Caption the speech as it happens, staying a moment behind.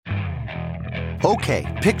Okay,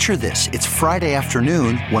 picture this. It's Friday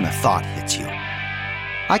afternoon when a thought hits you.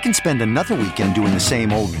 I can spend another weekend doing the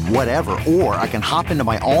same old whatever, or I can hop into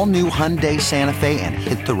my all-new Hyundai Santa Fe and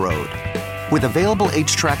hit the road. With available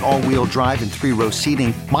H-Track all-wheel drive and 3-row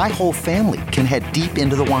seating, my whole family can head deep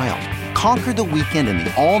into the wild. Conquer the weekend in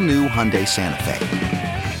the all-new Hyundai Santa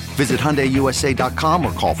Fe. Visit HyundaiUSA.com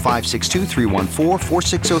or call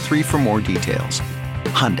 562-314-4603 for more details.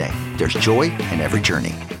 Hyundai, there's joy in every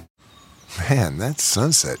journey. Man, that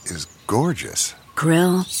sunset is gorgeous.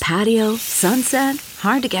 Grill, patio, sunset.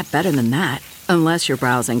 Hard to get better than that. Unless you're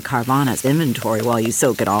browsing Carvana's inventory while you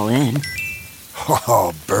soak it all in.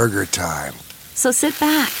 Oh, burger time. So sit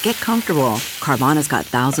back, get comfortable. Carvana's got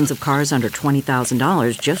thousands of cars under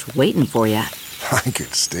 $20,000 just waiting for you. I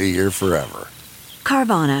could stay here forever.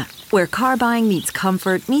 Carvana, where car buying meets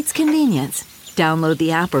comfort meets convenience. Download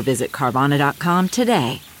the app or visit Carvana.com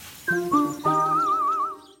today.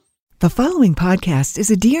 The following podcast is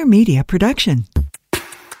a Dear Media production.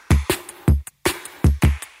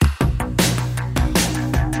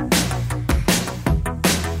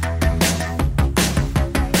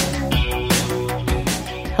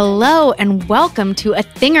 Hello and welcome to A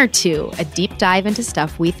Thing or Two, a deep dive into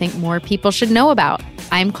stuff we think more people should know about.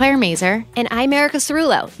 I'm Claire Mazur. And I'm Erica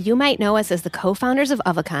Cerullo. You might know us as the co-founders of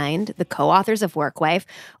a Kind, the co-authors of Workwife,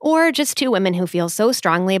 or just two women who feel so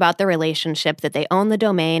strongly about their relationship that they own the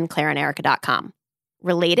domain claireanderica.com.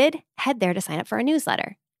 Related? Head there to sign up for our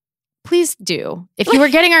newsletter. Please do. If you were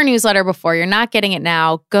getting our newsletter before, you're not getting it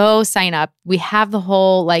now, go sign up. We have the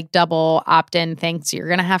whole double opt-in thing, so you're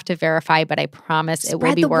going to have to verify, but I promise it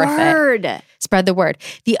will be worth it. Spread the word.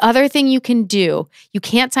 The other thing you can do, you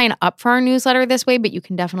can't sign up for our newsletter this way, but you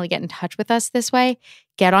can definitely get in touch with us this way.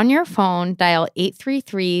 Get on your phone, dial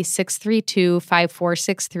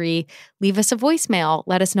 833-632-5463. Leave us a voicemail.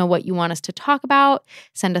 Let us know what you want us to talk about.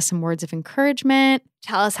 Send us some words of encouragement.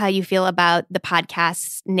 Tell us how you feel about the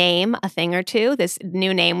podcast's name, A Thing or Two, this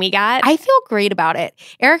new name we got. I feel great about it.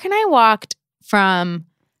 Eric and I walked from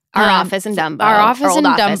our office in Dumbo. Our office in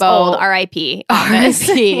Dumbo. Old RIP office.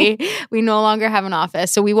 RIP. We no longer have an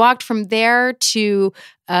office. So we walked from there to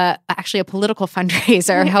actually a political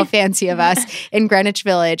fundraiser, how fancy of us, in Greenwich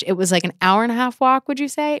Village. It was like an hour and a half walk, would you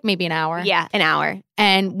say? Maybe an hour. Yeah, an hour.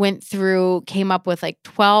 And went through, came up with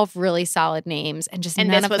 12 really solid names and just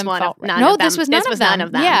none of them felt right. No, this was none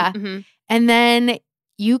of them. Yeah. Mm-hmm. And then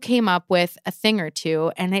you came up with A Thing or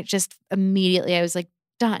Two and it just immediately, I was like,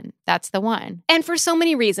 done. That's the one. And for so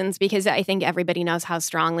many reasons, because I think everybody knows how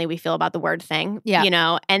strongly we feel about the word thing,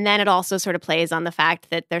 yeah. And then it also sort of plays on the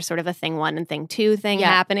fact that there's sort of a thing one and thing two thing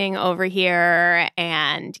happening over here.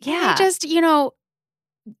 And I just,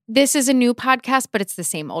 this is a new podcast, but it's the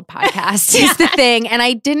same old podcast is the thing. And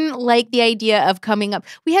I didn't like the idea of coming up.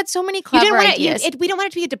 We had so many clever ideas. We don't want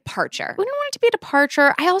it to be a departure. We didn't want it to be a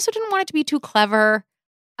departure. I also didn't want it to be too clever.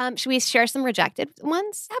 Should we share some rejected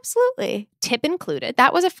ones? Absolutely. Tip included.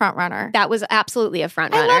 That was a front runner. That was absolutely a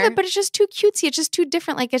front runner. I love it, but it's just too cutesy. It's just too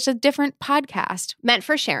different. It's a different podcast. Meant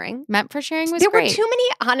for sharing. Was great. There were too many,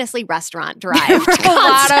 honestly, restaurant-derived concepts. A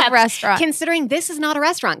lot of restaurant. Considering this is not a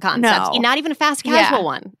restaurant concept. No. Not even a fast casual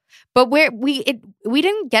one. But we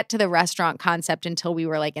didn't get to the restaurant concept until we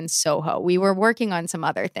were in Soho. We were working on some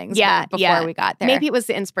other things before we got there. Maybe it was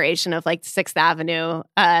the inspiration of 6th Avenue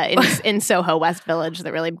in Soho, West Village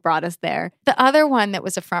that really brought us there. The other one that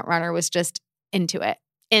was a front runner was just Intuit.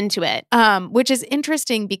 Which is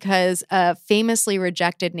interesting because a famously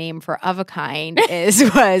rejected name for Of a Kind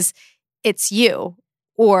was It's You.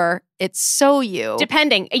 Or It's So You.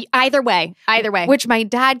 Depending. Either way. Which my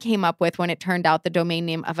dad came up with when it turned out the domain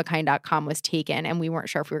name ofakind.com was taken and we weren't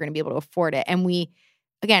sure if we were going to be able to afford it. And we,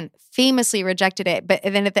 again, famously rejected it. But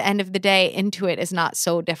then at the end of the day, Intuit is not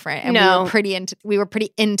so different. And we were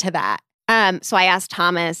pretty into that. So I asked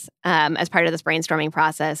Thomas, as part of this brainstorming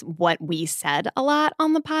process, what we said a lot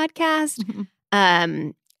on the podcast.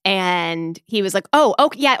 Mm-hmm. And he was like,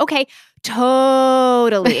 yeah, okay,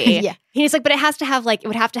 totally. Yeah. He's like, but it has to have it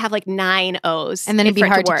would have to have 9 O's. And then it'd be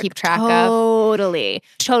hard to keep track of. Totally.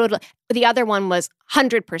 The other one was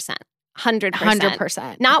 100%.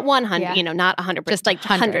 100%. Not 100, not 100%. Just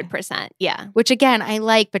 100%. Yeah. Which again, I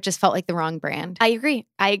like, but just felt like the wrong brand. I agree.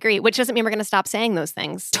 Which doesn't mean we're going to stop saying those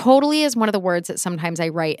things. Totally is one of the words that sometimes I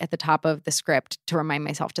write at the top of the script to remind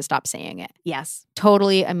myself to stop saying it. Yes.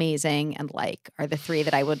 Totally, amazing, and are the three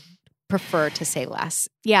that I would prefer to say less.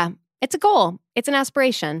 Yeah. It's a goal. It's an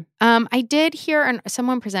aspiration. I did hear,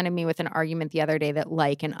 someone presented me with an argument the other day that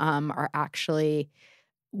and are actually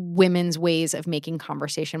women's ways of making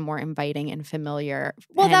conversation more inviting and familiar.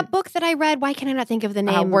 Well, that book that I read, why can I not think of the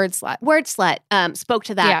name? Word Slut. Word Slut spoke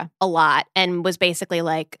to that a lot and was basically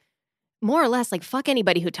more or less like fuck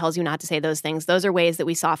anybody who tells you not to say those things. Those are ways that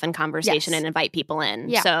we soften conversation Yes. and invite people in.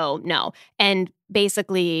 Yeah. So no. And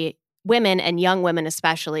basically women and young women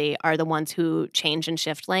especially are the ones who change and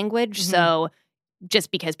shift language. Mm-hmm. So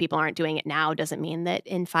just because people aren't doing it now doesn't mean that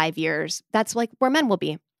in 5 years that's like where men will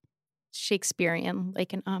be. Shakespearean,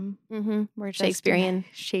 like an we're just Shakespearean.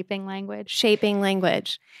 shaping language. Shaping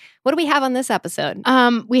language. What do we have on this episode?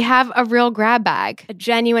 We have a real grab bag. A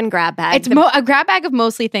genuine grab bag. It's a grab bag of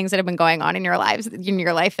mostly things that have been going on in your life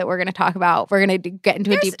that we're going to talk about. We're going to get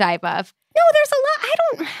into a deep dive of. No, there's a lot. I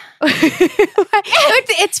don't.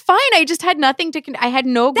 It's fine. I just had nothing to. I had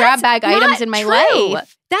no grab bag items in my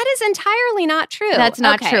life. That is entirely not true. That's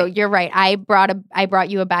not Okay. true. You're right. I brought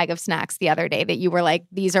you a bag of snacks the other day that you were like,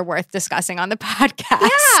 these are worth discussing on the podcast.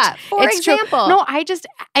 Yeah, for It's true. example. No,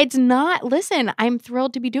 it's not. Listen, I'm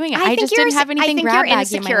thrilled to be doing it. I just didn't have anything grab I think you're baggy in my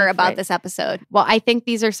insecure life, about right? this episode. Well, I think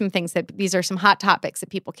these are some hot topics that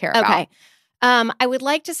people care about. Okay. I would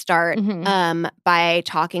like to start Mhm. by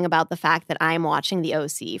talking about the fact that I'm watching the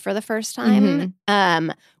OC for the first time,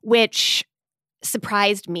 which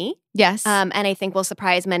surprised me. Yes. And I think will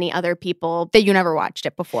surprise many other people. That you never watched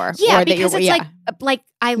it before. Yeah, or that because it's like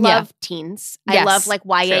I love teens. I Yes, love like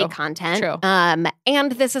YA true, content. true.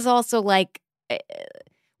 And this is also like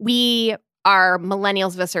we are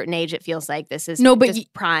millennials of a certain age. It feels like this is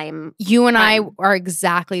just prime. You and I prime. are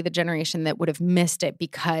exactly the generation that would have missed it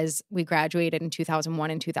because we graduated in 2001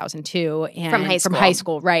 and 2002 and From high From school. high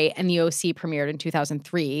school, right? And the OC premiered in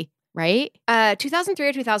 2003, right? 2003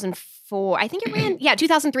 or 2004. I think it ran. Yeah,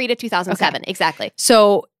 2003 to 2007. Exactly.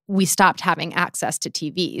 So we stopped having access to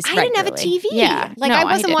TVs. I didn't have a regularly. TV. Yeah, Like no, I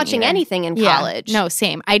wasn't didn't watching either. anything in Yeah. college. No,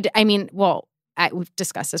 same. I mean, well, we've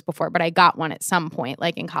discussed this before, but I got one at some point,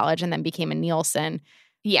 like in college, and then became a Nielsen.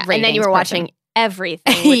 Yeah, and then ratings you were person. watching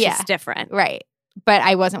everything, which Yeah. is different. Right. But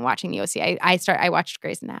I wasn't watching the OC. I watched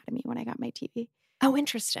Grey's Anatomy when I got my TV. Oh,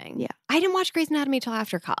 interesting. Yeah. I didn't watch Grey's Anatomy till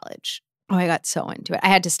after college. Oh, I got so into it. I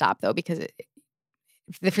had to stop though because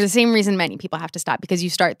for the same reason many people have to stop because you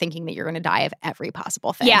start thinking that you're going to die of every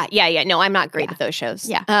possible thing. Yeah. No, I'm not great Yeah. at those shows.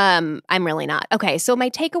 Yeah. I'm really not. Okay, so my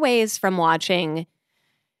takeaways from watching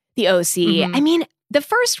the OC. Mhm. I mean, the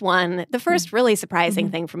first really surprising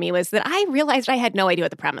Mhm. thing for me was that I realized I had no idea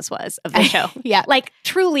what the premise was of the show. Yeah. Like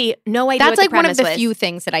truly no idea That's what like the one premise of the was. few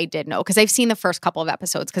things that I did know because I've seen the first couple of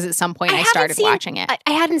episodes because at some point I haven't started seen- watching it.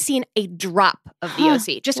 I hadn't seen a drop of the Huh.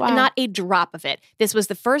 OC, just Wow. not a drop of it. This was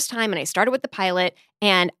the first time, and I started with the pilot.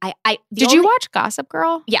 And Did you watch Gossip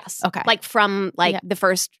Girl? Yes. Okay. Like from Yeah. the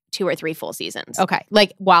first 2 or 3 full seasons. Okay.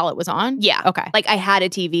 Like while it was on? Yeah. Okay. Like I had a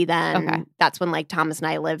TV then. Okay. That's when like Thomas and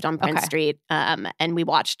I lived on Prince Okay. Street. And we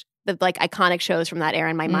watched the like iconic shows from that era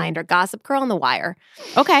in my Mm. mind are Gossip Girl and The Wire.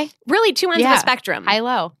 Okay. Really 2 ends of Yeah. a spectrum. High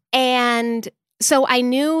low. And so I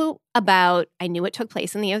knew it took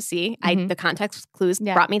place in the OC. Mhm. The context clues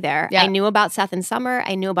Yeah. brought me there. Yeah. I knew about Seth and Summer.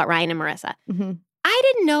 I knew about Ryan and Marissa. Mm-hmm. I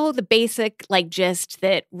didn't know the basic like gist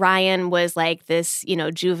that Ryan was like this,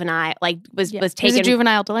 juvenile, like was He was taken a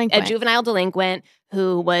juvenile delinquent. a juvenile delinquent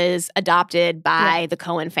who was adopted by the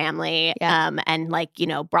Cohen family, Yeah. and like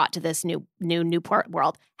brought to this new Newport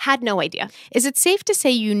world. Had no idea. Is it safe to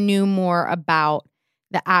say you knew more about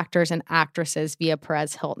the actors and actresses via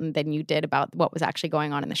Perez Hilton than you did about what was actually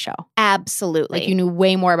going on in the show? Absolutely. Like you knew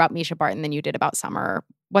way more about Misha Barton than you did about Summer.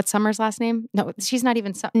 What's Summer's last name? No, she's not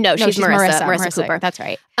even Summer. No, she's Marissa. Marissa Cooper. That's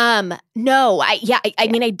right. No, I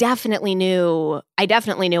mean, I definitely knew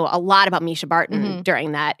a lot about Misha Barton Mhm.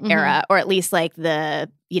 during that Mhm. era, or at least like the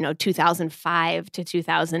 2005 to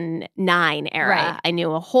 2009 era. Right. I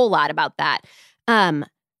knew a whole lot about that.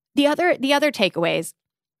 The other takeaways.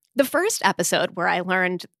 The first episode where I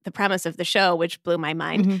learned the premise of the show, which blew my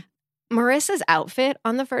mind, Mhm. Marissa's outfit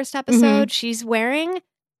on the first episode, she's wearing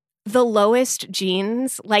the lowest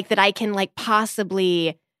jeans like that I can like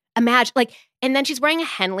possibly imagine. Like, and then she's wearing a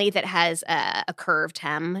Henley that has a curved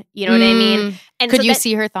hem. You know what I mean? And Could so you that-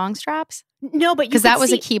 see her thong straps? No, but you Because could that was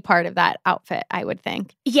see, a key part of that outfit, I would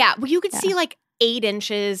think. Yeah, well, you could Yeah. see like 8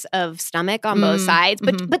 inches of stomach on both sides,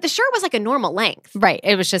 but mhm. but the shirt was like a normal length. Right.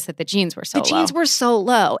 It was just that the jeans were so The jeans low. were so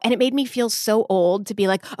low, and it made me feel so old to be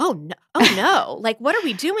like, oh no, like what are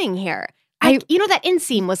we doing here? Like, that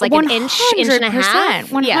inseam was like an inch and a half.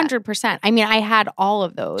 100%. I mean, I had all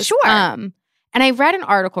of those. Sure. And I read an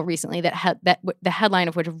article recently that the headline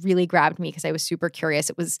of which really grabbed me because I was super curious.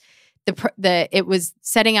 It was it was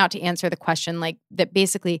setting out to answer the question like that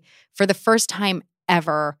basically for the first time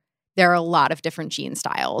ever there are a lot of different jean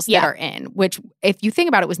styles that are in, which if you think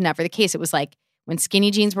about it was never the case. It was like when skinny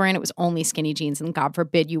jeans were in, it was only skinny jeans, and God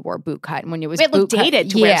forbid you wore boot cut. And when it was It boot looked dated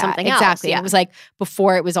cut, to wear something else. exactly. Yeah. It was like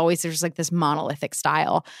before it was always there's like this monolithic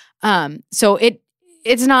style. So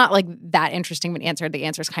it's not like that interesting of an answer. The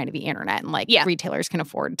answer is kind of the internet, and like retailers can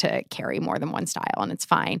afford to carry more than one style, and it's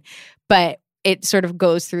fine. But it sort of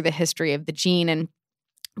goes through the history of the jean, and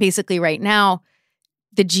basically right now,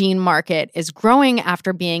 the jean market is growing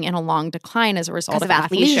after being in a long decline as a result of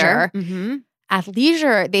athleisure. Mm-hmm.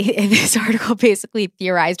 Athleisure, this article basically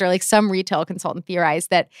theorized, or like some retail consultant theorized,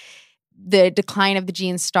 that the decline of the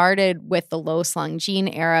jeans started with the low-slung jean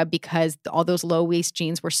era because all those low-waist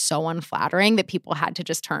jeans were so unflattering that people had to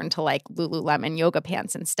just turn to like Lululemon yoga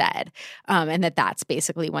pants instead. And that's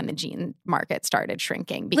basically when the jean market started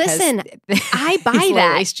shrinking. Because listen, I buy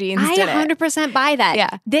that. Low-waist jeans I 100% buy that.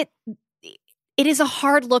 Yeah. It is a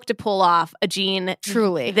hard look to pull off a jean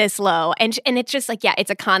truly this low, and it's just like it's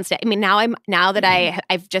a constant. I mean, now that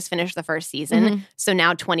I've just finished the first season, so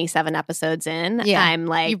now 27 episodes in, I'm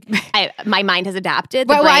like my mind has adapted.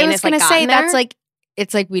 The brain I was going to say there. That's like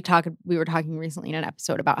it's like we were talking recently in an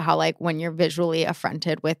episode about how like when you're visually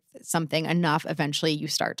affronted with something enough, eventually you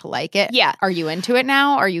start to like it. Yeah, are you into it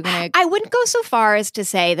now? Are you gonna? I wouldn't go so far as to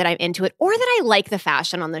say that I'm into it or that I like the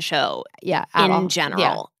fashion on the show. Yeah, in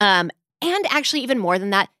general. Yeah. And actually, even more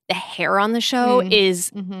than that, the hair on the show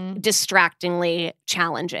is distractingly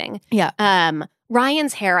challenging. Yeah.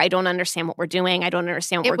 Ryan's hair, I don't understand what we're doing. I don't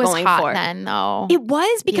understand what we're going for. It was hot then, though. It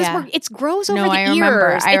was because it grows over the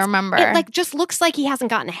ears. I remember. It like just looks like he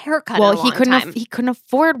hasn't gotten a haircut. Well, in a long time. He couldn't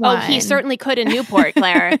afford one. Oh, he certainly could in Newport,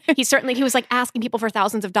 Claire. He was like asking people for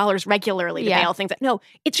thousands of dollars regularly to bail things. No,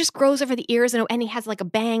 it just grows over the ears, and he has like a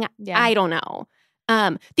bang. Yeah. I don't know.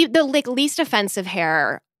 The like least offensive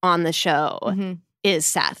hair on the show is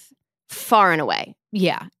Seth, far and away.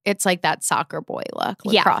 Yeah, it's like that soccer boy look,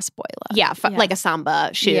 lacrosse boy look. Yeah, like a Samba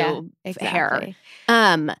shoe hair.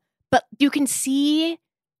 But you can see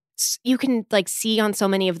on so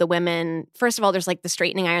many of the women. First of all, there's like the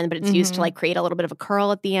straightening iron, but it's used to like create a little bit of a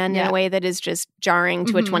curl at the end in a way that is just jarring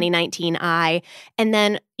to a 2019 eye. And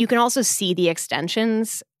then you can also see the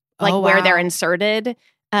extensions, like where they're inserted.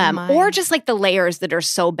 Or just like the layers that are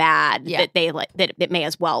so bad that that it may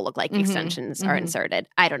as well look like the extensions are inserted.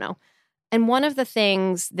 I don't know. And one of the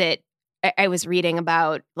things that I was reading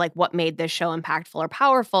about, like what made this show impactful or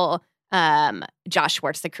powerful, Josh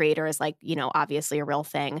Schwartz, the creator, is like, obviously a real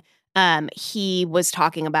thing. He was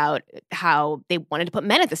talking about how they wanted to put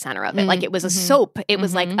men at the center of it. Like it was a soap. It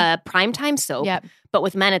was like a primetime soap, but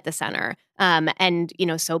with men at the center. And,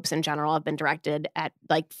 soaps in general have been directed at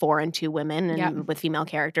like 4 and 2 women and with female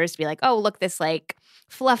characters to be like, oh, look, this like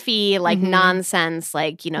fluffy, like nonsense,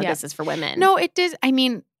 like, this is for women. No, it did. I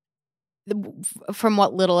mean, from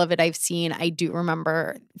what little of it I've seen, I do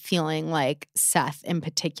remember feeling like Seth in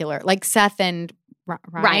particular, like Seth and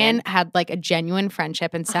Ryan had like a genuine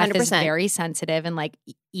friendship, and Seth 100%. Is very sensitive and like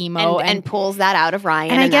emo and pulls that out of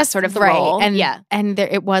Ryan, and I guess that's sort of the role. And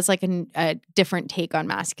it was like a different take on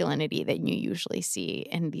masculinity that you usually see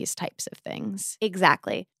in these types of things.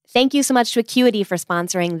 Exactly. Thank you so much to Acuity for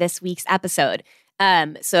sponsoring this week's episode.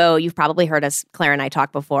 So you've probably heard us, Claire and I,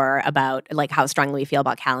 talk before about like how strongly we feel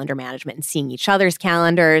about calendar management and seeing each other's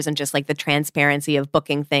calendars and just like the transparency of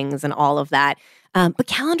booking things and all of that. But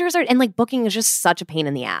calendars and like booking is just such a pain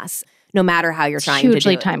in the ass, no matter how you're trying to do it.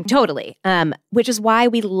 Hugely time. Totally. Which is why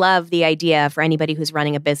we love the idea for anybody who's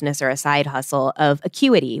running a business or a side hustle of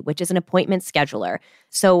Acuity, which is an appointment scheduler.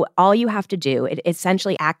 So all you have to do, it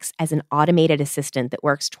essentially acts as an automated assistant that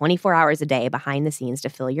works 24 hours a day behind the scenes to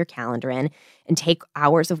fill your calendar in and take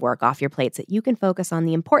hours of work off your plate so that you can focus on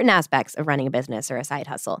the important aspects of running a business or a side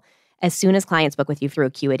hustle. As soon as clients book with you through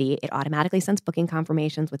Acuity, it automatically sends booking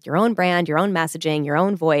confirmations with your own brand, your own messaging, your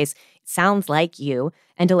own voice. It sounds like you,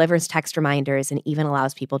 and delivers text reminders and even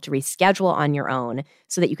allows people to reschedule on your own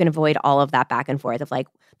so that you can avoid all of that back and forth of like,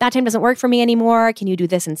 that time doesn't work for me anymore. Can you do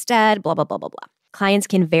this instead? Blah, blah, blah, blah, blah. Clients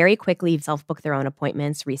can very quickly self-book their own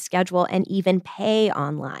appointments, reschedule, and even pay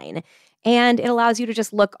online. And it allows you to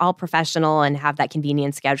just look all professional and have that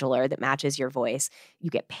convenient scheduler that matches your voice.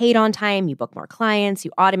 You get paid on time, you book more clients,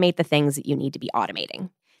 you automate the things that you need to be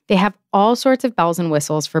automating. They have all sorts of bells and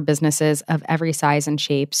whistles for businesses of every size and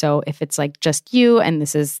shape. So if it's like just you and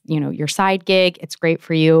this is, your side gig, it's great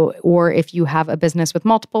for you. Or if you have a business with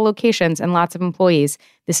multiple locations and lots of employees,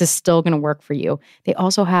 this is still going to work for you. They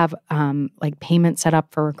also have like payment set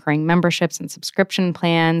up for recurring memberships and subscription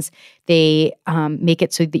plans. They make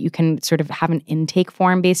it so that you can sort of have an intake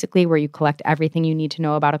form basically where you collect everything you need to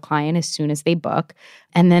know about a client as soon as they book.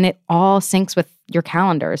 And then it all syncs with your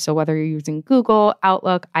calendar. So whether you're using Google,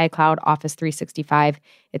 Outlook, iCloud, Office 365,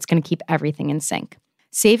 it's going to keep everything in sync.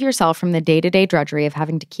 Save yourself from the day-to-day drudgery of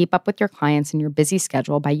having to keep up with your clients in your busy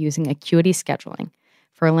schedule by using Acuity Scheduling.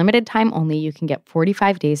 For a limited time only, you can get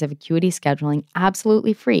 45 days of Acuity Scheduling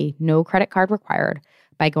absolutely free, no credit card required.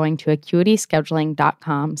 by going to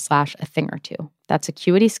acuityscheduling.com/athingertwo. That's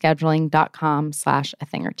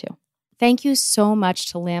acuityscheduling.com/athingertwo. Thank you so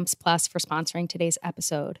much to Lamps Plus for sponsoring today's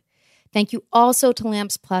episode. Thank you also to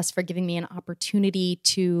Lamps Plus for giving me an opportunity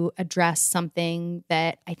to address something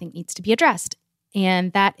that I think needs to be addressed,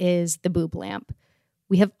 and that is the boob lamp.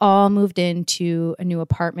 We have all moved into a new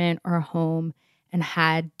apartment or a home and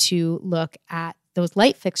had to look at those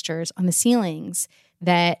light fixtures on the ceilings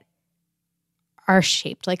that are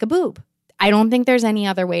shaped like a boob. I don't think there's any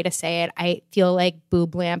other way to say it. I feel like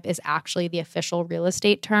boob lamp is actually the official real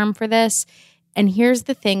estate term for this. And here's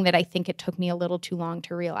the thing that I think it took me a little too long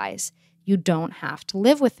to realize. You don't have to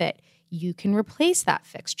live with it. You can replace that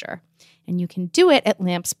fixture. And you can do it at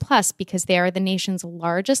Lamps Plus because they are the nation's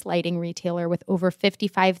largest lighting retailer with over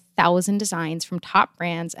 55,000 designs from top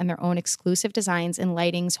brands and their own exclusive designs in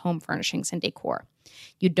lightings, home furnishings, and decor.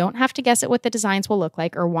 You don't have to guess at what the designs will look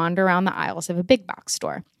like or wander around the aisles of a big box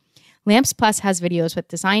store. Lamps Plus has videos with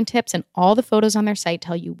design tips, and all the photos on their site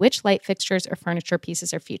tell you which light fixtures or furniture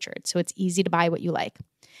pieces are featured, so it's easy to buy what you like.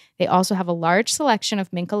 They also have a large selection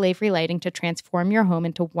of Minka Lavery lighting to transform your home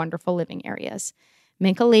into wonderful living areas.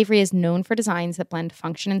 Minka Lavery is known for designs that blend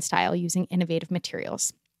function and style using innovative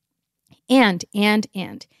materials. And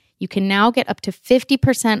you can now get up to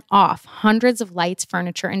 50% off hundreds of lights,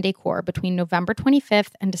 furniture, and decor between November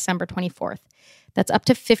 25th and December 24th. That's up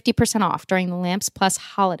to 50% off during the Lamps Plus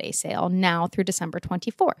holiday sale now through December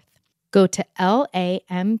 24th. Go to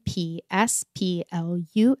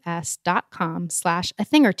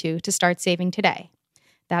lampsplus.com/athingertwo to start saving today.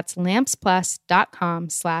 That's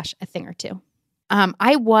lampsplus.com/athingertwo.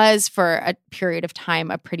 I was, for a period of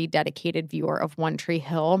time, a pretty dedicated viewer of One Tree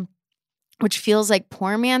Hill, which feels like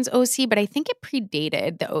poor man's OC, but I think it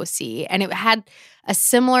predated the OC. And it had a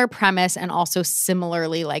similar premise and also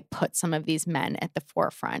similarly like put some of these men at the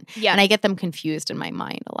forefront. Yeah. And I get them confused in my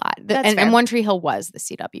mind a lot. And One Tree Hill was the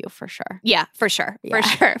CW for sure. Yeah, for sure. Yeah. For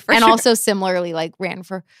sure. And also similarly like ran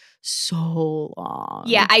for so long.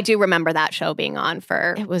 Yeah, I do remember that show being on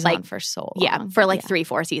for it was like, on for so long. Yeah, for like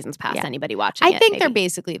 3-4 seasons past anybody watching it. I think they're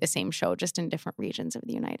basically the same show, just in different regions of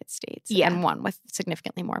the United States. Yeah. And one with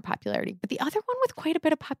significantly more popularity. But the other one with quite a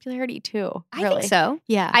bit of popularity too. I think so.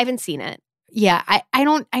 Yeah. I haven't seen it. Yeah. I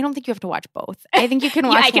don't think you have to watch both. I think you can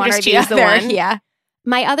watch I can one just or choose the the other. one. Yeah.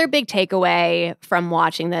 My other big takeaway from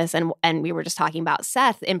watching this, and we were just talking about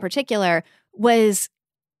Seth in particular, was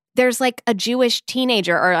there's like a Jewish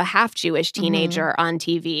teenager or a half Jewish teenager on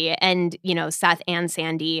TV, and, you know, Seth and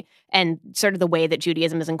Sandy, and sort of the way that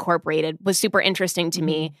Judaism is incorporated was super interesting to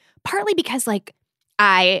me, partly because like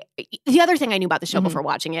the other thing I knew about the show before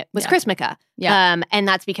watching it was Chrismukkah. Yeah. And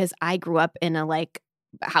that's because I grew up in a like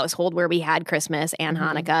household where we had Christmas and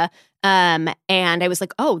Hanukkah. And I was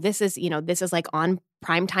like, oh, this is like on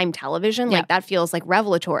primetime television. Like that feels like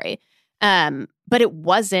revelatory. But it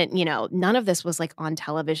wasn't, none of this was like on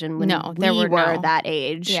television when we were that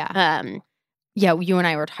age. Yeah. You and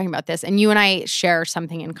I were talking about this, and you and I share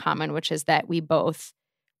something in common, which is that we both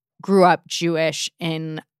grew up Jewish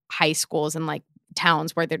in high schools and like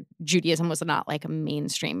towns where Judaism was not like a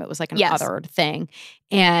mainstream. It was like an othered thing.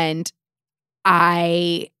 And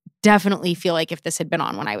I definitely feel like if this had been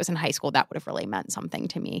on when I was in high school, that would have really meant something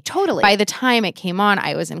to me. Totally. By the time it came on,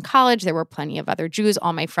 I was in college. There were plenty of other Jews.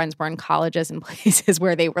 All my friends were in colleges and places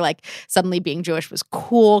where they were like, suddenly being Jewish was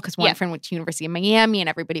cool because one friend went to University of Miami and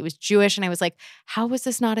everybody was Jewish. And I was like, how was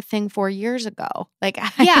this not a thing 4 years ago? Like,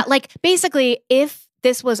 yeah, like basically if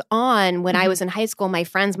this was on when I was in high school, my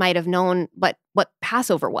friends might have known what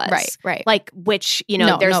Passover was. Right. Like, which,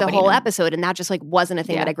 there's a whole episode, and that just like wasn't a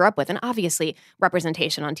thing that I grew up with. And obviously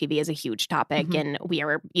representation on TV is a huge topic, and we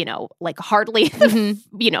are, like hardly,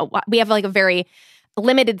 we have like a very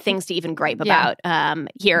limited things to even gripe about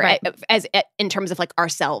here as in terms of like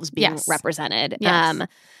ourselves being represented. Yes.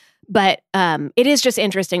 But it is just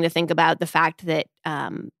interesting to think about the fact that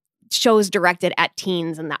shows directed at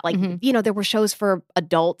teens and that like there were shows for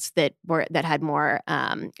adults that had more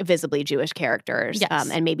visibly Jewish characters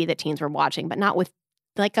and maybe that teens were watching, but not with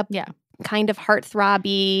like a kind of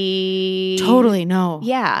heartthrobby. Totally no.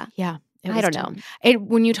 Yeah. I don't know.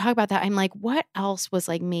 When you talk about that, I'm like, what else was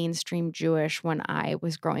like mainstream Jewish when I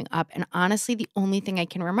was growing up? And honestly, the only thing I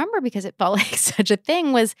can remember, because it felt like such a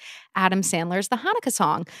thing, was Adam Sandler's The Hanukkah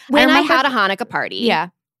Song. When I had a Hanukkah party.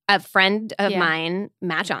 A friend of mine,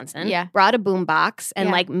 Matt Johnson, brought a boombox and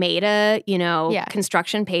like made a,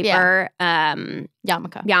 construction paper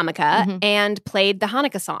yarmulke and played the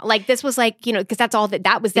Hanukkah song. Like this was like, because that's all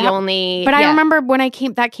that was the only. But I remember when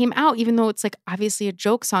that came out, even though it's like obviously a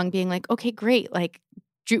joke song, being like, okay, great, like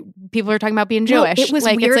people are talking about being Jewish. No, it was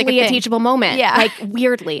like, weirdly it's a teachable moment. Yeah. Like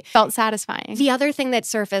weirdly. Felt satisfying. The other thing that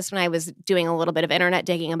surfaced when I was doing a little bit of internet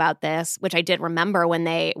digging about this, which I did remember when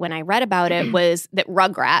I read about it, was that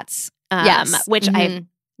Rugrats, which I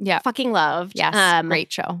fucking loved. Yes,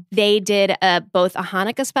 great show. They did both a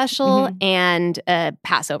Hanukkah special and a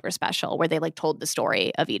Passover special where they like told the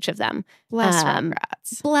story of each of them. Bless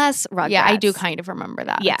Rugrats. Bless Rugrats. Yeah, I do kind of remember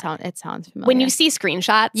that. Yeah. It sounds familiar. When you see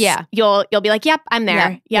screenshots, you'll be like, yep, I'm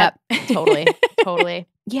there. Yep. Totally.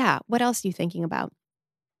 Yeah. What else are you thinking about?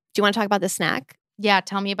 Do you want to talk about the snack? Yeah,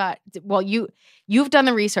 tell me about, well, you've done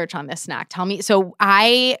the research on this snack. Tell me. So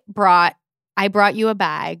I brought you a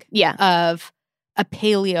bag of a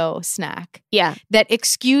paleo snack. Yeah. That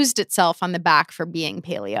excused itself on the back for being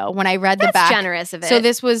paleo. When I read the back. That's generous of it. So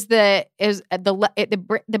this was the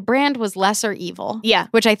brand was Lesser Evil. Yeah.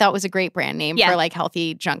 Which I thought was a great brand name for like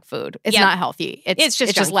healthy junk food. It's not healthy. It's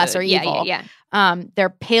just Lesser food. Evil. Yeah. They're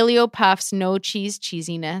paleo puffs, no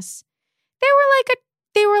cheesiness. They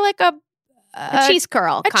were like a cheese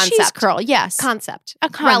curl concept. Cheese curl, yes. A concept.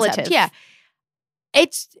 Relative. Yeah.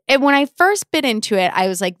 When I first bit into it, I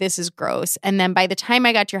was like, this is gross. And then by the time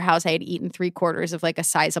I got to your house, I had eaten 3/4 of like a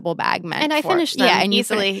sizable bag meant and I finished them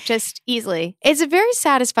easily. It's a very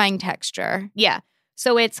satisfying texture. Yeah.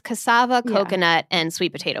 So it's cassava, coconut, and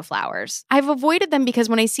sweet potato flours. I've avoided them because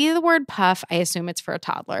when I see the word puff, I assume it's for a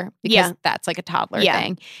toddler because that's like a toddler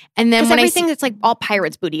thing. And then when everything that's like all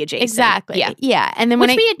Pirates Booty adjacent. Exactly. Yeah. And then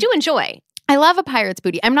which we do enjoy. I love a Pirates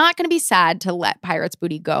Booty. I'm not going to be sad to let Pirates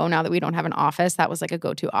Booty go now that we don't have an office. That was like a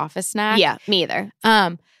go-to office snack. Yeah, me either.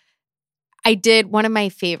 I did one of my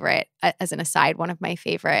favorite, as an aside,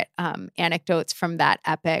 anecdotes from that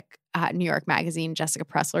epic New York Magazine Jessica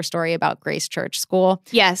Pressler story about Grace Church School.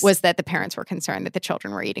 Yes. Was that the parents were concerned that the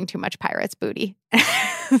children were eating too much Pirates Booty.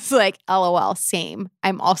 It's like, LOL, same.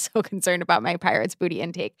 I'm also concerned about my Pirates Booty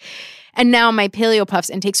intake. And now my Paleo Puffs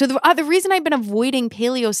intake. So the reason I've been avoiding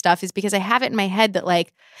paleo stuff is because I have it in my head that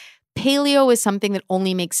like paleo is something that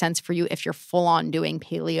only makes sense for you if you're full on doing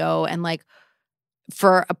paleo. And like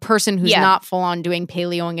for a person who's not full on doing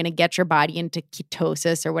paleo and going to get your body into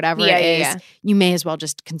ketosis or whatever it is, you may as well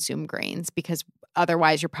just consume grains because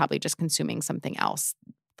otherwise you're probably just consuming something else,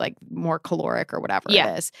 like more caloric or whatever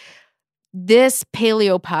it is. This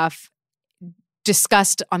Paleo Puff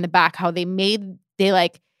discussed on the back how they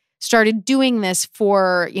like started doing this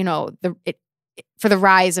for, for the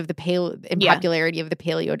rise of the popularity of the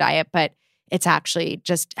paleo diet, but it's actually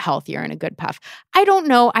just healthier and a good puff. I don't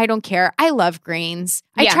know. I don't care. I love grains.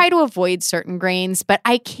 I try to avoid certain grains, but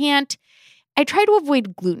I can't. I try to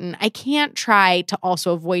avoid gluten. I can't try to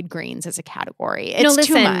also avoid grains as a category. It's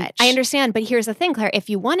too much. I understand. But here's the thing, Claire. If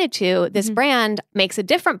you wanted to, this brand makes a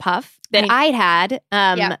different puff that I'd had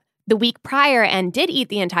the week prior and did eat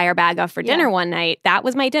the entire bag of for dinner one night. That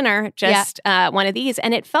was my dinner, just one of these.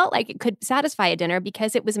 And it felt like it could satisfy a dinner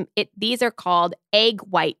because these are called egg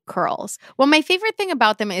white curls. Well, my favorite thing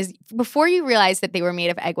about them is before you realized that they were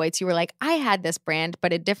made of egg whites, you were like, I had this brand,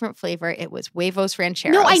 but a different flavor. It was Huevos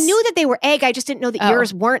Rancheros. No, I knew that they were egg. I just didn't know that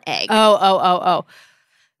yours weren't egg. Oh.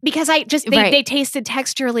 Because they tasted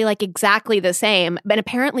texturally like exactly the same. But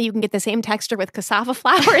apparently you can get the same texture with cassava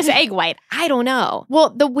flour as egg white. I don't know. Well,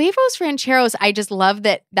 the Huevos Rancheros, I just love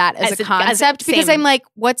that as a concept because I'm like,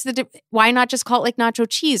 why not just call it like nacho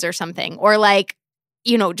cheese or something? Or like,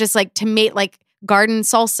 just like tomato, like garden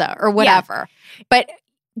salsa or whatever. Yeah. But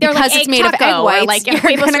they're because like it's made of egg whites, or like you're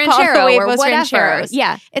Huevos Ranchero or whatever. Rancheros.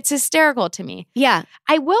 Yeah. It's hysterical to me. Yeah.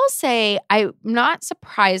 I will say I'm not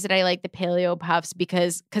surprised that I like the Paleo Puffs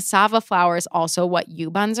because cassava flour is also what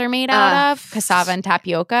U-buns are made out of, cassava and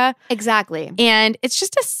tapioca. Exactly. And it's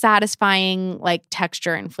just a satisfying like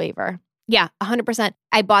texture and flavor. Yeah, 100%.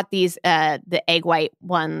 I bought these, the egg white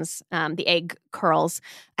ones, the egg curls.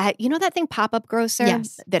 You know that thing, Pop-Up Grocer?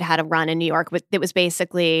 That had a run in New York? It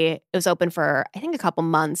was open for, I think, a couple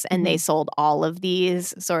months, and they sold all of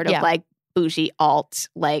these sort of like bougie alt,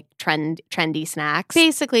 like trendy snacks.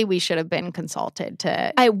 Basically, we should have been consulted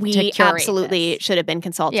to we absolutely should have been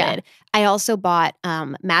consulted. Yeah. I also bought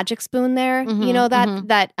Magic Spoon there. You know that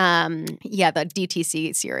the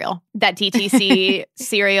DTC cereal. That DTC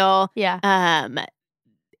cereal. Yeah.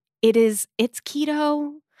 It's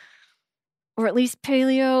keto or at least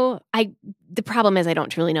paleo. The problem is I don't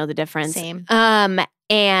truly know the difference. Same.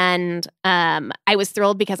 And I was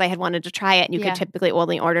thrilled because I had wanted to try it. And you could typically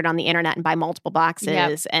only order it on the internet and buy multiple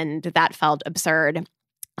boxes. And that felt absurd.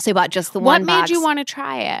 So I bought just the one box. What made you want to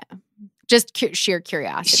try it? Just sheer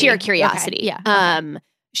curiosity. Sheer curiosity. Okay. Yeah.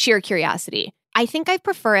 Sheer curiosity. I think I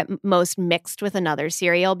prefer it most mixed with another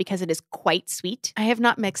cereal because it is quite sweet. I have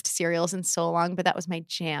not mixed cereals in so long, but that was my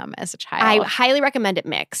jam as a child. I highly recommend it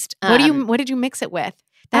mixed. What did you mix it with?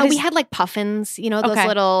 We had like puffins, those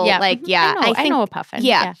little I know a puffin.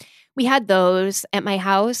 Yeah. We had those at my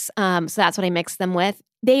house. So that's what I mixed them with.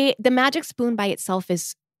 The Magic Spoon by itself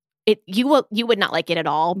is you would not like it at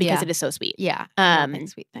all because it is so sweet. Yeah. I like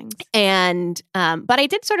sweet things. And but I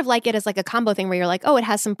did sort of like it as like a combo thing where you're like, oh, it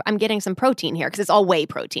has I'm getting some protein here because it's all whey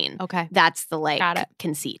protein. Okay. That's the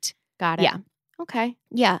conceit. Got it. Yeah. Okay.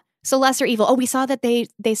 Yeah. So lesser evil. Oh, we saw that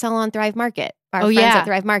they sell on Thrive Market. Our friends at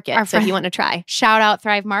Thrive Market. So if you want to try. Shout out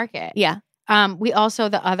Thrive Market. Yeah. We also,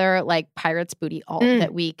 the other like Pirates Booty alt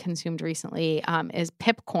that we consumed recently is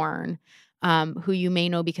Pipcorn. Who you may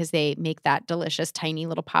know because they make that delicious tiny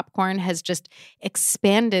little popcorn, has just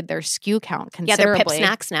expanded their SKU count considerably. Yeah, they're Pip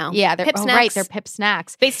Snacks now. Yeah, they're Snacks. Right, they're Pip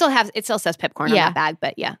Snacks. It still says Pipcorn on that bag,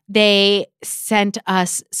 but yeah. They sent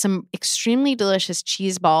us some extremely delicious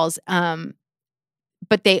cheese balls,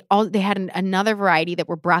 but they had another variety that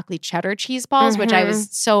were broccoli cheddar cheese balls, which I was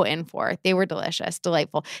so in for. They were delicious,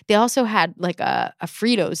 delightful. They also had like a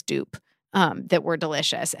Fritos dupe. That were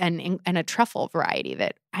delicious and a truffle variety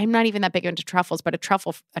that I'm not even that big into truffles, but a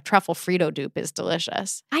truffle Frito dupe is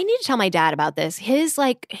delicious. I need to tell my dad about this.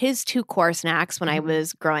 His two core snacks when I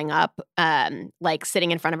was growing up, like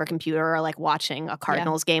sitting in front of a computer or like watching a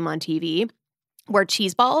Cardinals game on TV, were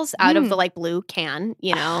cheese balls out of the like blue can,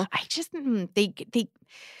 I just they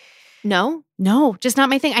No, just not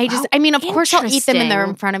my thing. I mean, of course I'll eat them and they're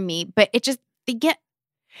in front of me, but it just they get.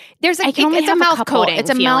 It's a mouth coating. It's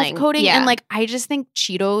a mouth coating. Yeah. And like, I just think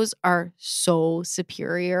Cheetos are so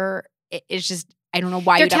superior. It's just, I don't know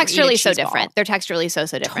why they're you'd ever eat a texturally cheese so ball. different. They're texturally so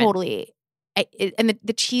different. Totally. And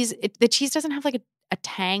the cheese doesn't have like a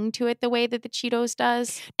tang to it the way that the Cheetos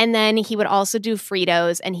does. And then he would also do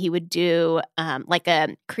Fritos, and he would do like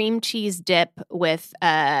a cream cheese dip with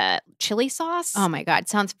chili sauce. Oh my God,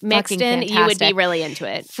 sounds mixed fucking in. fantastic. You would be really into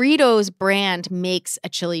it. Fritos brand makes a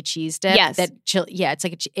chili cheese dip. Yes, it's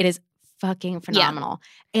like it is fucking phenomenal.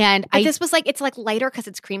 Yeah. And this was like it's like lighter because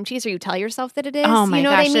it's cream cheese, or you tell yourself that it is. Oh my you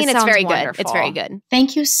know gosh, what I mean? It's very wonderful. good. It's very good.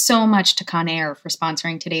 Thank you so much to Conair for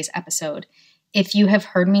sponsoring today's episode. If you have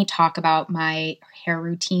heard me talk about my hair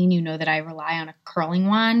routine, you know that I rely on a curling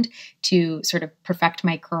wand to sort of perfect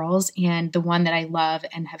my curls. And the one that I love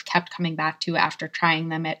and have kept coming back to after trying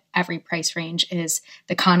them at every price range is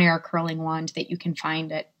the Conair curling wand that you can find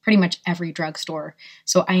at pretty much every drugstore.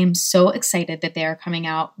 So I am so excited that they are coming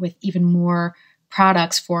out with even more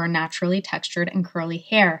products for naturally textured and curly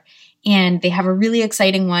hair. And they have a really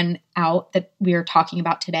exciting one out that we are talking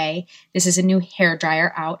about today. This is a new hair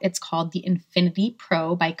dryer out. It's called the Infinity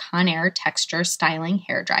Pro by Conair Texture Styling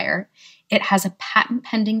Hair Dryer. It has a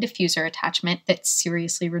patent-pending diffuser attachment that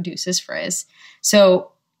seriously reduces frizz.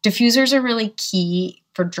 So diffusers are really key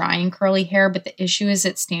for drying curly hair, but the issue is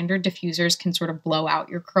that standard diffusers can sort of blow out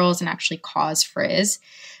your curls and actually cause frizz.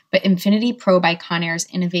 But Infinity Pro by Conair's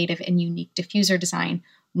innovative and unique diffuser design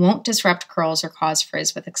won't disrupt curls or cause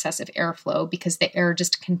frizz with excessive airflow because the air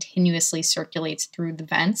just continuously circulates through the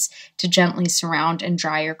vents to gently surround and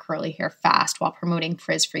dry your curly hair fast while promoting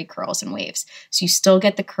frizz-free curls and waves. So you still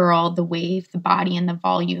get the curl, the wave, the body, and the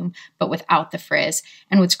volume, but without the frizz.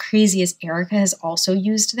 And what's crazy is Erica has also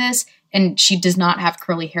used this, and she does not have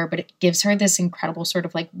curly hair, but it gives her this incredible sort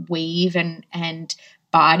of like wave and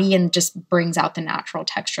body and just brings out the natural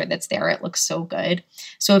texture that's there. It looks so good.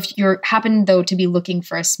 So if you happen though to be looking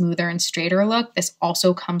for a smoother and straighter look, this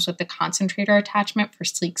also comes with the concentrator attachment for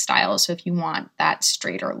sleek styles. So if you want that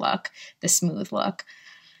straighter look, the smooth look.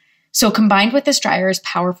 So combined with this dryer's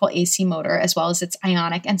powerful AC motor, as well as its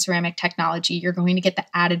ionic and ceramic technology, you're going to get the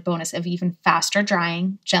added bonus of even faster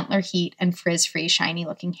drying, gentler heat, and frizz-free, shiny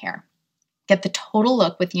looking hair. Get the total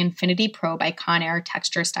look with the Infinity Pro by Conair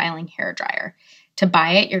Texture Styling Hair Dryer. To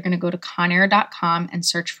buy it, you're going to go to Conair.com and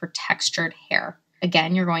search for textured hair.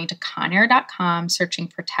 Again, you're going to Conair.com, searching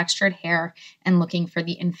for textured hair and looking for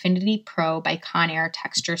the Infinity Pro by Conair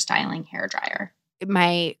Texture Styling Hair Dryer.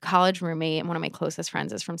 My college roommate and one of my closest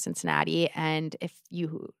friends is from Cincinnati. And if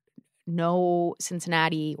you know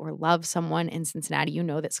Cincinnati or love someone in Cincinnati, you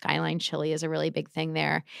know that Skyline chili is a really big thing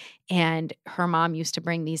there. And her mom used to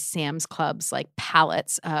bring these Sam's Clubs, like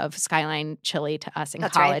pallets of Skyline chili to us in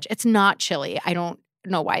college. Right. It's not chili. I don't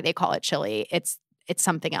know why they call it chili. It's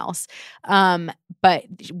something else. But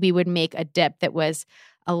we would make a dip that was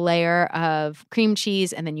a layer of cream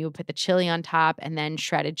cheese, and then you would put the chili on top, and then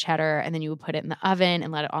shredded cheddar, and then you would put it in the oven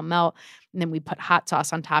and let it all melt. And then we put hot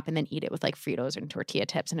sauce on top and then eat it with like Fritos and tortilla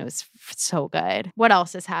tips, and it was so good. What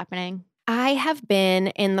else is happening? I have been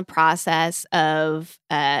in the process of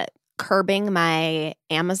curbing my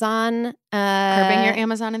Amazon. Curbing your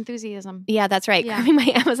Amazon enthusiasm. Yeah, that's right. Yeah. Curbing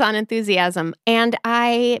my Amazon enthusiasm. And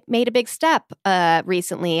I made a big step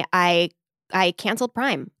recently. I canceled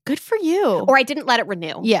Prime. Good for you. Or I didn't let it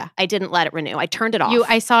renew. Yeah. I didn't let it renew. I turned it off.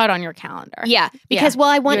 I saw it on your calendar. Yeah. Because, You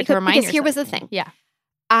had to because remind here was the yourself. thing. Yeah.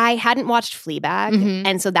 I hadn't watched Fleabag, Mhm.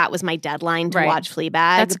 and so that was my deadline to Right. watch Fleabag.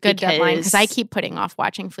 That's a good deadline because I keep putting off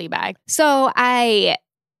watching Fleabag. So I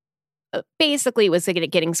basically was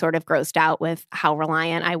getting sort of grossed out with how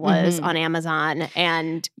reliant I was Mhm. on Amazon.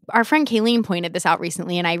 And Our friend Kayleen pointed this out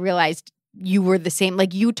recently, and I realized you were the same.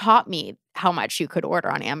 Like, you taught me how much you could order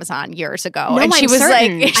on Amazon years ago. No, and she I'm was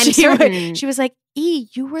certain. like, I'm certain. She was like,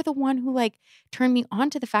 you were the one who like turned me on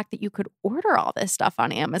to the fact that you could order all this stuff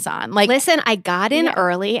on Amazon. Like, listen, I got in Yeah.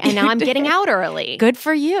 early, and now I'm getting out early. good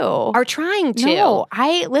for you. Or trying to. No,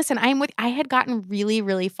 I had gotten really,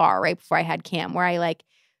 really far right before I had Cam, where I like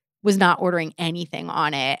was not ordering anything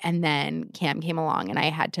on it, and then Cam came along, and I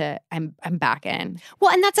had to. I'm back in.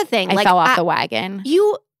 Well, and that's the thing. I fell off the wagon.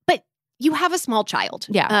 But you have a small child.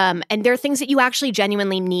 Yeah. And there are things that you actually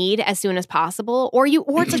genuinely need as soon as possible, or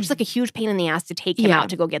it's just like a huge pain in the ass to take him Yeah. out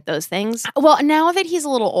to go get those things. Well, now that he's a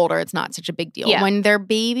little older, it's not such a big deal. Yeah. When they're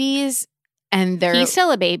babies and they're He's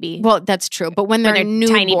still a baby. well, that's true. But when they're they're newborns,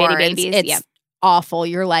 tiny bitty babies, it's yeah. awful.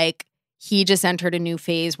 You're like, he just entered a new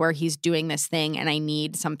phase where he's doing this thing, and I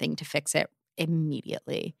need something to fix it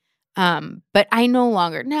immediately. But I no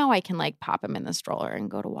longer now I can like pop him in the stroller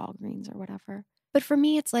and go to Walgreens or whatever. But for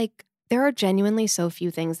me, it's like there are genuinely so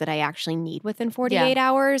few things that I actually need within 48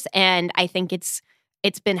 hours. And I think it's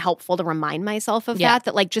been helpful to remind myself of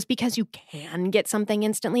that like just because you can get something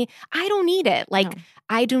instantly, I don't need it. Like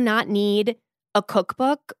I do not need a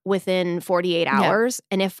cookbook within 48 hours.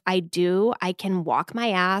 And if I do, I can walk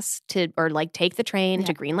my ass or like take the train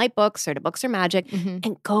to Greenlight Books or to Books or Magic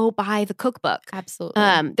and go buy the cookbook.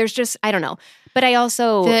 Absolutely. There's just, I don't know. But I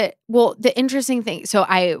also the interesting thing. So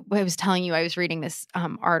I was telling you, I was reading this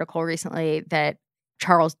article recently that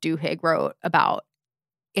Charles Duhigg wrote about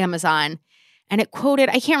Amazon, and it quoted,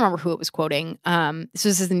 I can't remember who it was quoting. So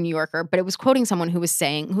this is the New Yorker, but it was quoting someone who was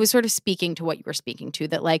sort of speaking to what you were speaking to,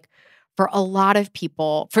 that like for a lot of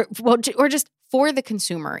people, or just for the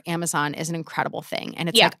consumer, Amazon is an incredible thing, and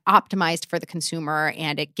it's like optimized for the consumer,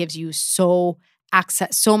 and it gives you so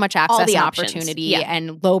much access and opportunity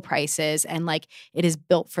and low prices, and like it is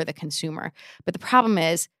built for the consumer. But the problem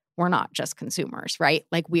is we're not just consumers, right?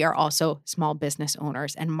 Like we are also small business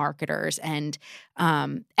owners and marketers and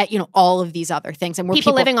all of these other things. And we're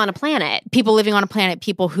people living on a planet.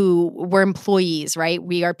 People who were employees, right?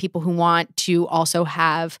 We are people who want to also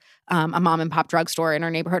have a mom and pop drugstore in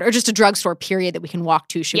our neighborhood, or just a drugstore period that we can walk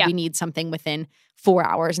to should we need something within 4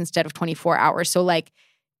 hours instead of 24 hours. So like,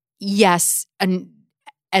 yes,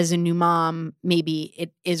 as a new mom, maybe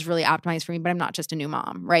it is really optimized for me, but I'm not just a new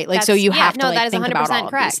mom, right? Like, so you have to like, think about all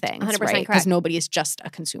of these things, 100% right? Because nobody is just a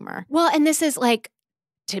consumer. Well, and this is like,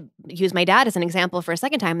 to use my dad as an example for a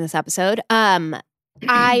second time in this episode, one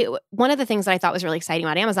of the things that I thought was really exciting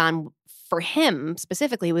about Amazon for him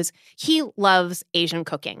specifically was he loves Asian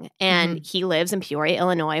cooking, and he lives in Peoria,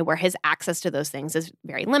 Illinois, where his access to those things is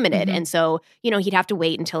very limited. And so, he'd have to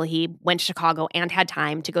wait until he went to Chicago and had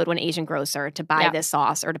time to go to an Asian grocer to buy this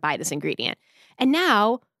sauce or to buy this ingredient. And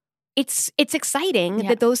now it's exciting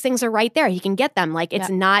that those things are right there. He can get them. Like it's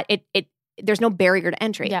not, there's no barrier to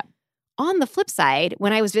entry. Yeah. On the flip side,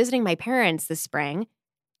 when I was visiting my parents this spring,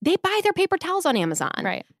 they buy their paper towels on Amazon.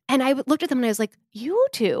 Right. And I looked at them and I was like, you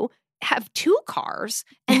two have 2 cars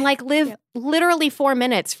and like live literally 4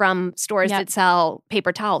 minutes from stores that sell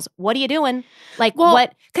paper towels. What are you doing? Like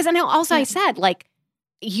what? Because I know also I said like,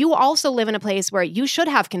 you also live in a place where you should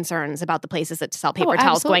have concerns about the places that sell paper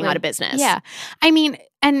towels going out of business. Yeah. I mean,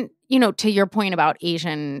 and to your point about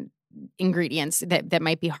Asian ingredients that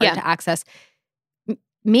might be hard to access,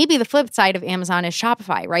 maybe the flip side of Amazon is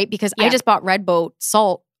Shopify, right? Because I just bought Red Boat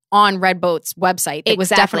salt on Redboat's website. It was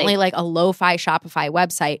definitely like a lo-fi Shopify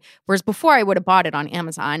website, whereas before I would have bought it on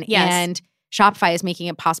Amazon. Yes. And Shopify is making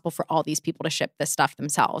it possible for all these people to ship this stuff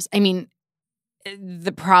themselves. I mean,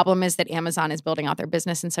 the problem is that Amazon is building out their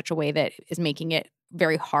business in such a way that is making it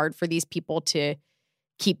very hard for these people to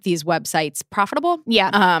keep these websites profitable.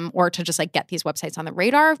 Yeah. Or to just like get these websites on the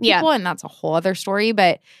radar of people. And that's a whole other story.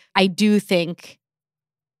 But I do think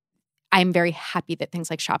I'm very happy that things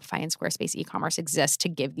like Shopify and Squarespace e-commerce exist to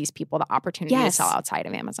give these people the opportunity to sell outside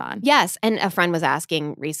of Amazon. Yes. And a friend was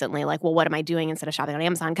asking recently, like, well, what am I doing instead of shopping on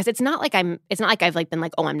Amazon? Because it's not like I've like been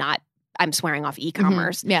like, oh, I'm swearing off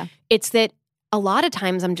e-commerce. Yeah. It's that a lot of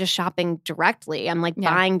times I'm just shopping directly. I'm like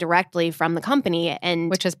buying directly from the company, and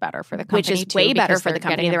which is better for the company. Which is too, way better for the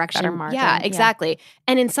company. They're actually better margin. Yeah, exactly.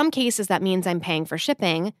 And in some cases, that means I'm paying for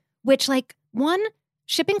shipping, which like one,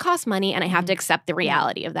 shipping costs money, and I have to accept the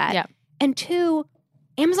reality of that. Yeah. And two,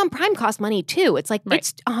 Amazon Prime costs money too. It's like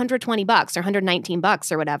it's $120 or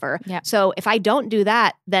 $119 or whatever. Yeah. So if I don't do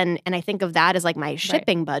that, then and I think of that as like my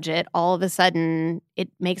shipping budget, all of a sudden it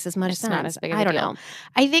makes as much sense. Not as big of a I don't deal. know.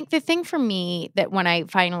 I think the thing for me that when I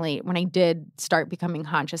did start becoming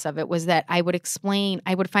conscious of it was that I would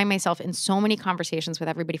find myself in so many conversations with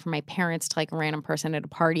everybody from my parents to like a random person at a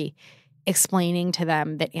party, explaining to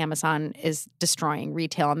them that Amazon is destroying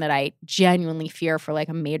retail and that I genuinely fear for like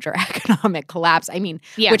a major economic collapse. I mean,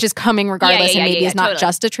 which is coming regardless and maybe is not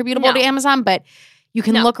just attributable to Amazon, but you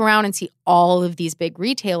can look around and see all of these big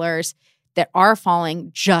retailers that are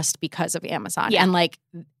falling just because of Amazon. Yeah. And like,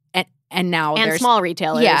 and now and there's small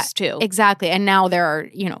retailers too. Exactly. And now there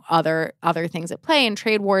are, other things at play in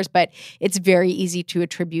trade wars, but it's very easy to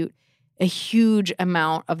attribute a huge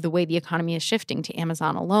amount of the way the economy is shifting to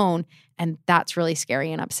Amazon alone. And that's really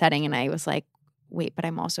scary and upsetting. And I was like, wait, but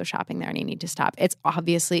I'm also shopping there and I need to stop. It's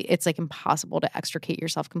like impossible to extricate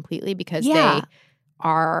yourself completely because they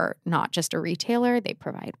are not just a retailer. They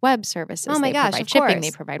provide web services. Oh my gosh, provide of shipping. course.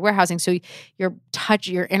 They provide warehousing. So you're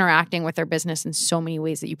interacting with their business in so many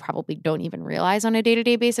ways that you probably don't even realize on a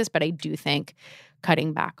day-to-day basis. But I do think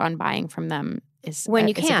cutting back on buying from them is a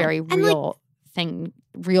very real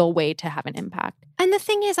real way to have an impact. And the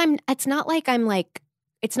thing is, it's not like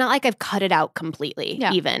I've cut it out completely.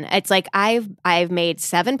 Yeah. Even it's like I've made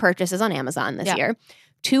 7 purchases on Amazon this year.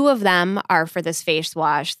 2 of them are for this face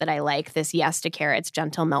wash that I like, this Yes to Carrots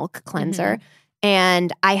Gentle Milk Cleanser. Mm-hmm.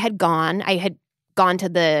 And I had gone to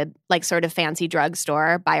the like sort of fancy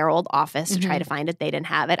drugstore by our old office to try to find it. They didn't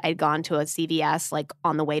have it. I'd gone to a CVS like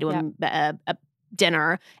on the way to a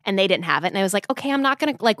dinner and they didn't have it. And I was like, okay, I'm not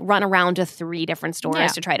going to like run around to 3 different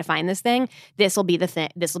stores to try to find this thing. This will be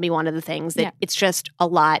this will be one of the things that it's just a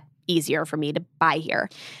lot easier for me to buy here.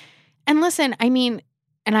 And listen, I mean,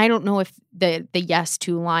 and I don't know if the Yes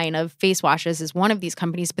to line of face washes is one of these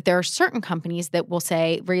companies, but there are certain companies that will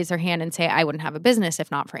raise their hand and say, I wouldn't have a business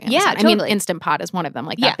if not for Amazon. Yeah, totally. I mean, Instant Pot is one of them.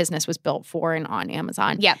 Like that business was built for and on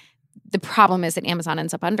Amazon. Yeah. The problem is that Amazon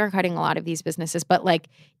ends up undercutting a lot of these businesses, but like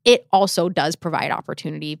it also does provide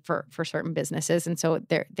opportunity for certain businesses. And so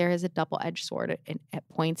there is a double-edged sword at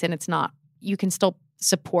points, and it's not, you can still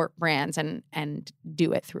support brands and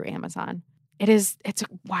do it through Amazon. It's a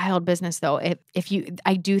wild business though.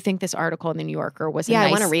 I do think this article in the New Yorker was I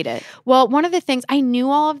want to read it. Well, one of the things, I knew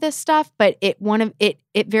all of this stuff, but it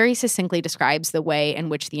very succinctly describes the way in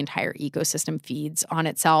which the entire ecosystem feeds on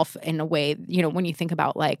itself in a way, when you think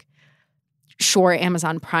about like, sure,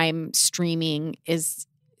 Amazon Prime streaming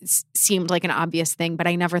seemed like an obvious thing, but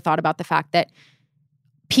I never thought about the fact that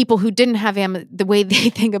people who didn't have the way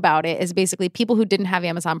they think about it is basically people who didn't have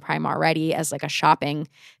Amazon Prime already as like a shopping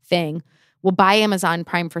thing will buy Amazon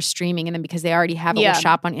Prime for streaming, and then because they already have it, will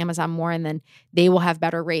shop on Amazon more, and then they will have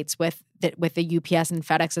better rates with the UPS and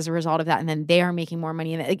FedEx as a result of that, and then they are making more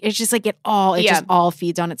money. And it's just like it just all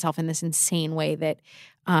feeds on itself in this insane way that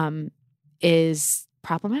is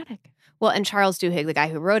problematic. Well, and Charles Duhigg, the guy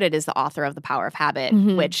who wrote it, is the author of The Power of Habit,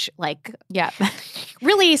 which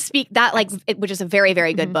really which is a very,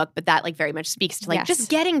 very good book, but that like very much speaks to like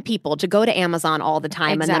just getting people to go to Amazon all the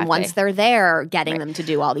time. Exactly. And then once they're there, getting them to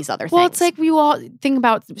do all these other things. Well, it's like we all think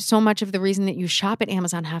about so much of the reason that you shop at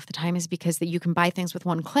Amazon half the time is because that you can buy things with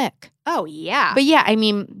one click. Oh, yeah. But yeah, I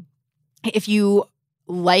mean, if you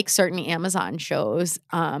like certain Amazon shows,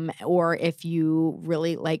 or if you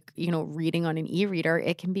really like, reading on an e-reader,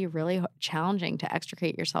 it can be really challenging to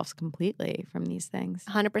extricate yourself completely from these things.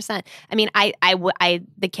 100%. I mean,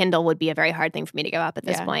 the Kindle would be a very hard thing for me to give up at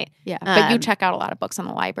this point. Yeah, but you check out a lot of books on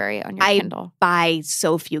the library on your Kindle. I buy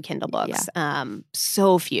so few Kindle books,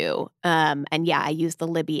 so few. And I use the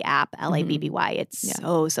Libby app, Labby. It's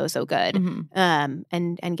so good.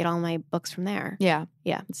 And get all my books from there. Yeah,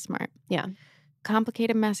 it's smart. Yeah.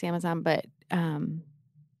 Complicated mess, Amazon, but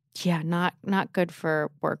not good for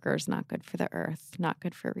workers, not good for the earth, not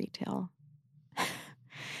good for retail.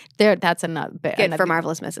 That's another bit. Good for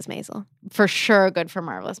Marvelous Mrs. Maisel. For sure, good for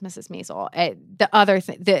Marvelous Mrs. Maisel. The other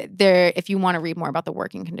thing, if you want to read more about the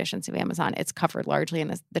working conditions of Amazon, it's covered largely in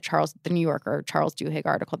the New Yorker Charles Duhigg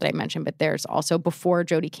article that I mentioned. But there's also, before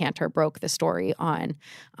Jodi Kantor broke the story on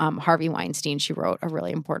Harvey Weinstein, she wrote a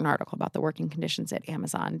really important article about the working conditions at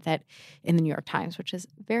Amazon in the New York Times, which is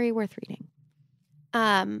very worth reading. Do you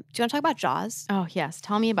want to talk about Jaws? Oh, yes.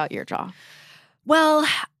 Tell me about your jaw. Well,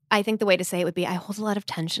 I think the way to say it would be I hold a lot of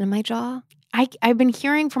tension in my jaw. I've been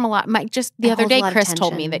hearing from a lot. Just the other day, Chris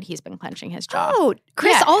told me tension. that he's been clenching his jaw. Oh,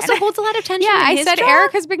 Chris also holds a lot of tension. Yeah, in I his said jaw?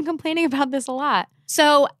 Erica's been complaining about this a lot.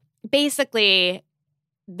 So basically,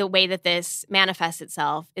 the way that this manifests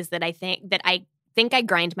itself is that I think I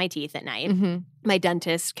grind my teeth at night. Mm-hmm. My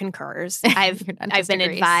dentist concurs. I've been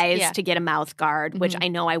agrees. advised to get a mouth guard, which Mhm. I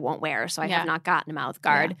know I won't wear, so I Yeah. have not gotten a mouth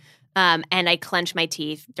guard. And I clench my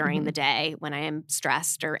teeth during the day when I am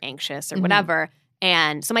stressed or anxious or Mhm. whatever.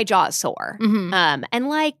 And so my jaw is sore. Mhm. And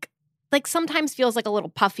like sometimes feels like a little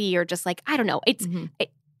puffy or just like, I don't know. It's Mhm.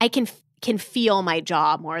 I can feel my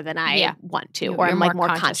jaw more than I want to, or You're I'm like more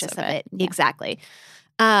more conscious conscious of of it. it. Yeah. Exactly.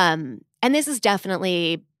 And this has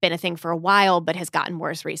definitely been a thing for a while, but has gotten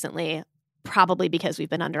worse recently, probably because we've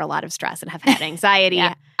been under a lot of stress and have had anxiety.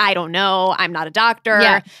 Yeah. I don't know. I'm not a doctor.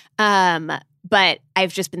 Yeah. But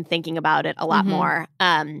I've just been thinking about it a lot Mhm. more.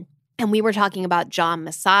 And we were talking about jaw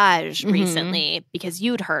massage Mhm. recently because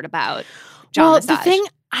you'd heard about jaw massage. the thing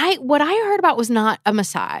what I heard about was not a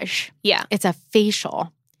massage. Yeah. It's a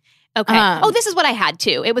facial. Okay. This is what I had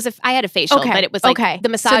too. It was I had a facial, Okay, but it was like okay. the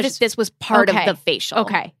massage. So this was part okay, of the facial.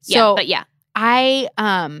 okay. Yeah, So- but yeah.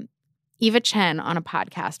 Eva Chen on a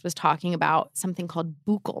podcast was talking about something called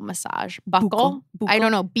buccal massage. Buccal? I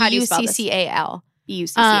don't know. How do you spell this? BUCCAL.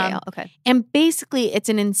 BUCCAL. Okay. And basically, it's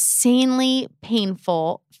an insanely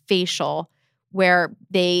painful facial where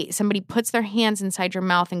somebody puts their hands inside your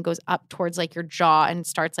mouth and goes up towards like your jaw and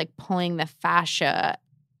starts like pulling the fascia,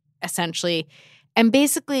 essentially. And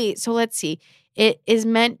basically, so let's see, it is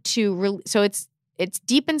meant to so it's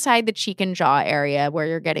deep inside the cheek and jaw area where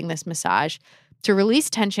you're getting this massage to release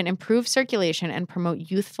tension, improve circulation, and promote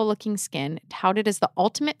youthful-looking skin. Touted as the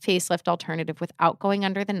ultimate facelift alternative without going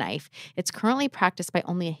under the knife, it's currently practiced by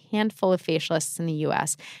only a handful of facialists in the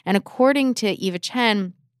U.S. And according to Eva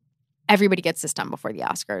Chen, everybody gets this done before the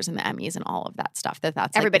Oscars and the Emmys and all of that stuff. That's like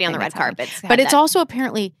Everybody on thing the red that's happening. carpets. But it's also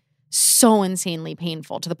apparently so insanely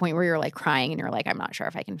painful to the point where you're like crying and you're like, I'm not sure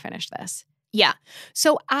if I can finish this. Yeah.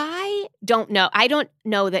 So I don't know. I don't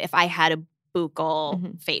know that if I had a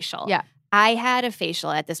buccal facial. Yeah. I had a facial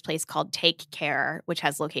at this place called Take Care, which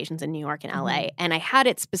has locations in New York and LA. And I had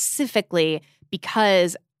it specifically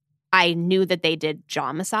because I knew that they did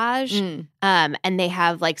jaw massage. And they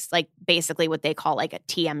have like basically what they call like a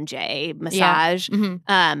TMJ massage.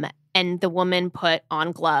 Mm-hmm. And the woman put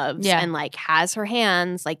on gloves and like has her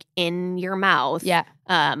hands like in your mouth. Yeah.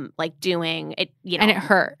 Like doing it, you know. And it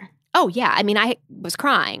hurt. Oh, yeah. I mean, I was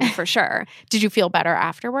crying for sure. Did you feel better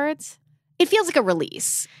afterwards? It feels like a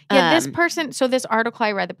release. Yeah, this article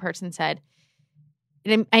I read, the person said,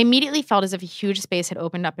 I immediately felt as if a huge space had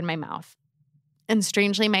opened up in my mouth. And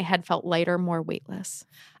strangely, my head felt lighter, more weightless.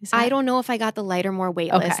 I don't know if I got the lighter, more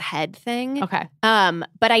weightless head thing. Okay.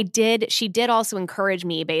 But she did also encourage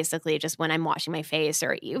me basically just when I'm washing my face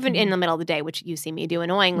or even in the middle of the day, which you see me do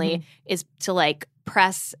annoyingly, is to like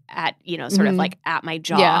press at, sort of like at my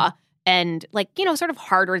jaw. Yeah. And like, sort of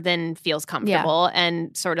harder than feels comfortable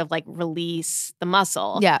and sort of like release the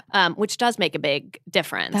muscle. Yeah. Which does make a big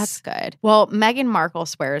difference. That's good. Well, Meghan Markle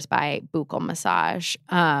swears by buccal massage.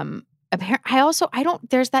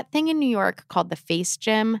 There's that thing in New York called the Face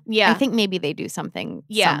Gym. Yeah. I think maybe they do something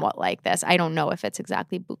somewhat like this. I don't know if it's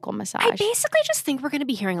exactly buccal massage. I basically just think we're going to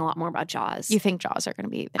be hearing a lot more about jaws. You think jaws are going to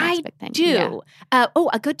be the next big thing? I do. Yeah.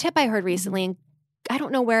 A good tip I heard recently, and I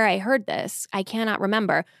don't know where I heard this, I cannot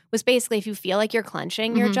remember, was basically if you feel like you're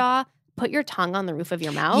clenching your jaw, put your tongue on the roof of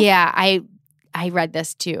your mouth. Yeah, I read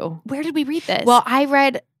this too. Where did we read this? Well,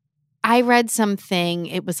 I read something,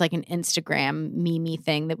 it was like an Instagram meme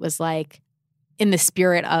thing that was like in the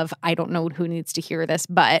spirit of, I don't know who needs to hear this,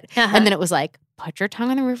 but, and then it was like, put your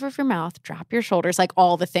tongue on the roof of your mouth, drop your shoulders, like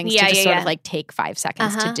all the things to just sort of like take 5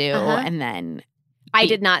 seconds to do. And then I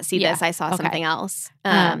did not see this. I saw something else.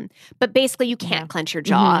 But basically, you can't clench your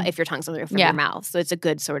jaw if your tongue's on the roof of your mouth. So it's a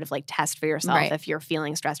good sort of like test for yourself if you're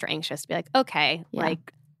feeling stressed or anxious to be like, okay,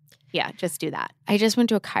 just do that. I just went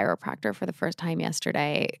to a chiropractor for the first time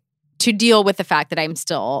yesterday to deal with the fact that I'm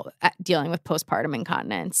still dealing with postpartum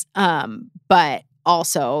incontinence. But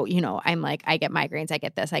also, I'm like, I get migraines, I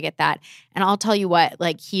get this, I get that. And I'll tell you what,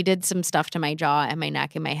 like he did some stuff to my jaw and my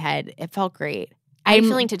neck and my head. It felt great. How are you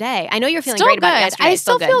feeling today? I know you're feeling still great about good. it yesterday. I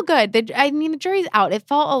still feel good. The jury's out. It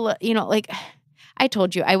felt a little, like I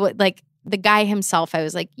told you, I would like the guy himself. I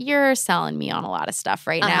was like, you're selling me on a lot of stuff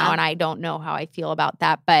right now, and I don't know how I feel about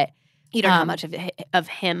that. But you don't know how much of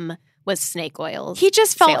him was snake oil. He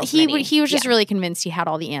just felt he was just really convinced he had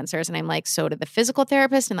all the answers, and I'm like, so did the physical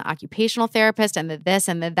therapist and the occupational therapist and the this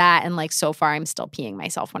and the that, and like so far I'm still peeing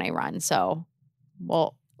myself when I run. So,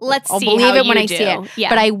 well, I'll believe it when I see it. Yeah.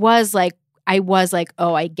 But I was like,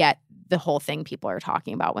 oh, I get the whole thing people are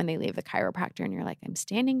talking about when they leave the chiropractor and you're like, I'm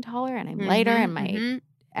standing taller and I'm lighter and my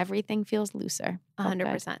everything feels looser.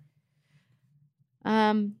 100%.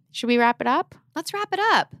 Should we wrap it up? Let's wrap it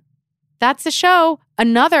up. That's the show.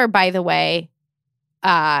 Another, by the way,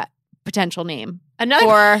 potential name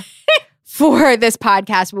for this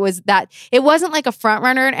podcast was that it wasn't like a front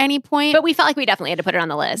runner at any point. But we felt like we definitely had to put it on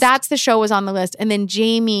the list. That's the show was on the list. And then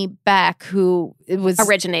Jamie Beck, who was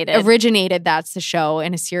originated That's the Show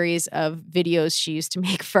in a series of videos she used to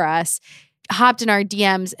make for us, hopped in our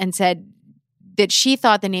DMs and said that she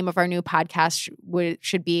thought the name of our new podcast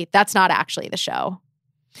should be That's Not Actually the Show.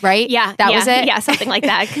 Right? Yeah. That was it? Yeah, something like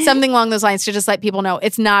that. Something along those lines to just let people know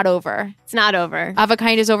it's not over. It's not over. Of a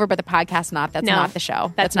Kind is over, but the podcast not. That's not the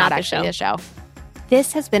show. That's not actually the show.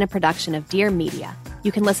 This has been a production of Dear Media.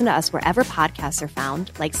 You can listen to us wherever podcasts are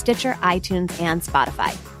found, like Stitcher, iTunes, and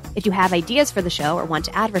Spotify. If you have ideas for the show or want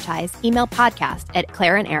to advertise, email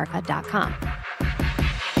podcast@claireanderica.com.